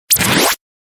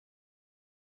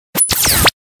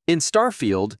In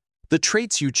Starfield, the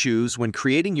traits you choose when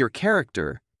creating your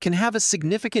character can have a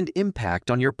significant impact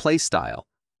on your playstyle.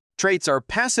 Traits are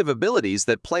passive abilities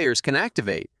that players can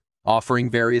activate,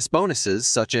 offering various bonuses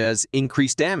such as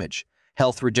increased damage,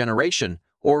 health regeneration,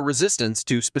 or resistance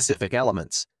to specific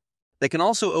elements. They can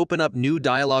also open up new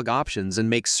dialogue options and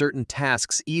make certain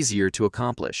tasks easier to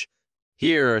accomplish.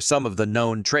 Here are some of the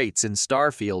known traits in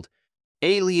Starfield.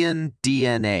 Alien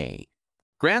DNA.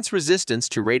 Grants resistance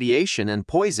to radiation and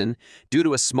poison due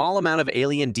to a small amount of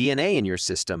alien DNA in your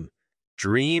system.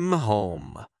 Dream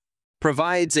Home.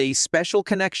 Provides a special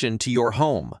connection to your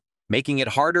home, making it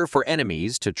harder for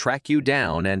enemies to track you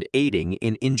down and aiding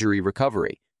in injury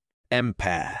recovery.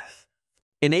 Empath.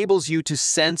 Enables you to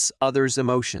sense others'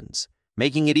 emotions,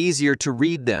 making it easier to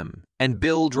read them and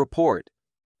build rapport.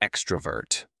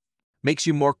 Extrovert. Makes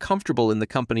you more comfortable in the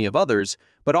company of others,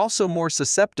 but also more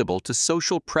susceptible to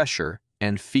social pressure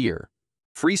and fear.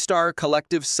 Freestar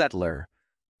Collective Settler.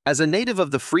 As a native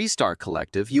of the Freestar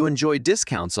Collective, you enjoy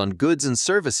discounts on goods and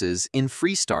services in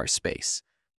Freestar space.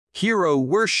 Hero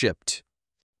Worshipped.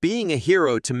 Being a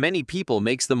hero to many people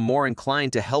makes them more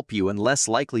inclined to help you and less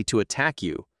likely to attack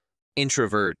you.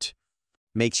 Introvert.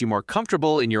 Makes you more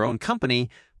comfortable in your own company,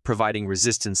 providing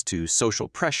resistance to social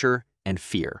pressure and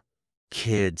fear.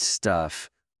 Kid stuff.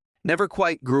 Never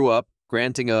quite grew up,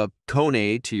 granting a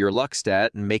Kone to your luck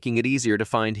stat and making it easier to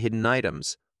find hidden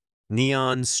items.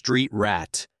 Neon Street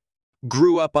Rat.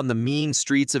 Grew up on the mean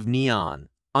streets of Neon,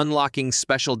 unlocking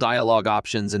special dialogue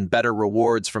options and better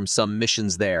rewards from some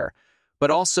missions there, but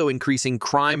also increasing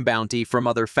crime bounty from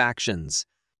other factions.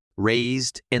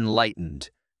 Raised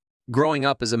Enlightened. Growing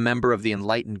up as a member of the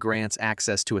Enlightened grants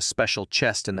access to a special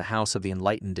chest in the House of the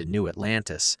Enlightened in New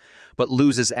Atlantis, but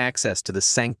loses access to the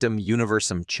Sanctum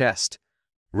Universum chest.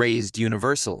 Raised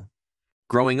Universal.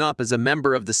 Growing up as a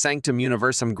member of the Sanctum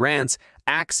Universum grants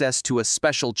access to a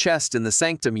special chest in the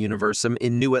Sanctum Universum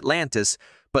in New Atlantis,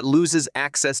 but loses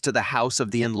access to the House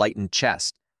of the Enlightened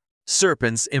chest.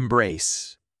 Serpent's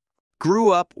Embrace.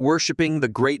 Grew up worshipping the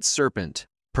Great Serpent,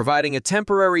 providing a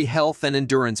temporary health and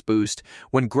endurance boost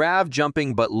when grav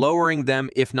jumping but lowering them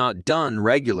if not done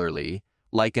regularly,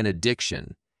 like an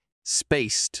addiction.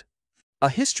 Spaced. A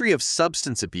history of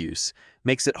substance abuse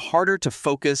makes it harder to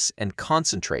focus and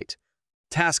concentrate.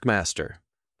 Taskmaster.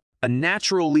 A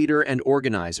natural leader and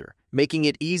organizer, making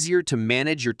it easier to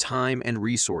manage your time and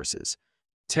resources.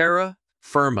 Terra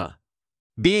Firma.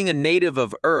 Being a native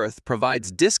of Earth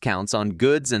provides discounts on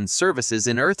goods and services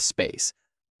in Earth space.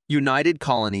 United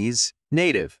Colonies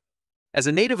Native. As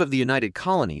a native of the United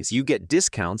Colonies, you get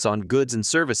discounts on goods and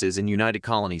services in United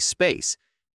Colonies space.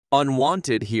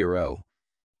 Unwanted Hero.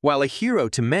 While a hero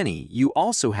to many, you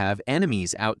also have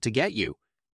enemies out to get you.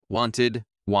 Wanted.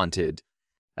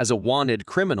 As a wanted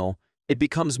criminal, it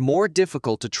becomes more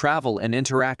difficult to travel and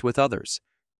interact with others.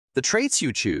 The traits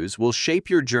you choose will shape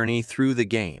your journey through the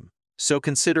game, so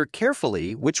consider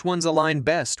carefully which ones align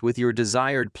best with your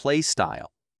desired play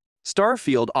style.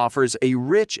 Starfield offers a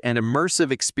rich and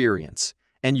immersive experience,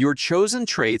 and your chosen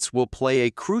traits will play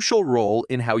a crucial role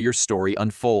in how your story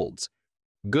unfolds.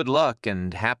 Good luck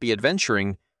and happy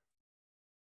adventuring!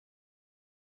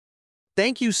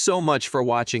 Thank you so much for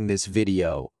watching this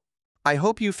video. I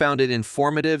hope you found it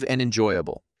informative and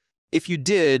enjoyable. If you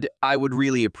did, I would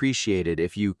really appreciate it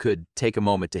if you could take a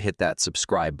moment to hit that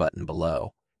subscribe button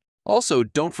below. Also,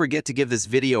 don't forget to give this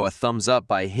video a thumbs up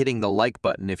by hitting the like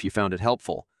button if you found it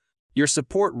helpful. Your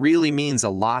support really means a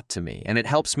lot to me, and it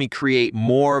helps me create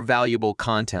more valuable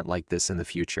content like this in the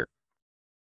future.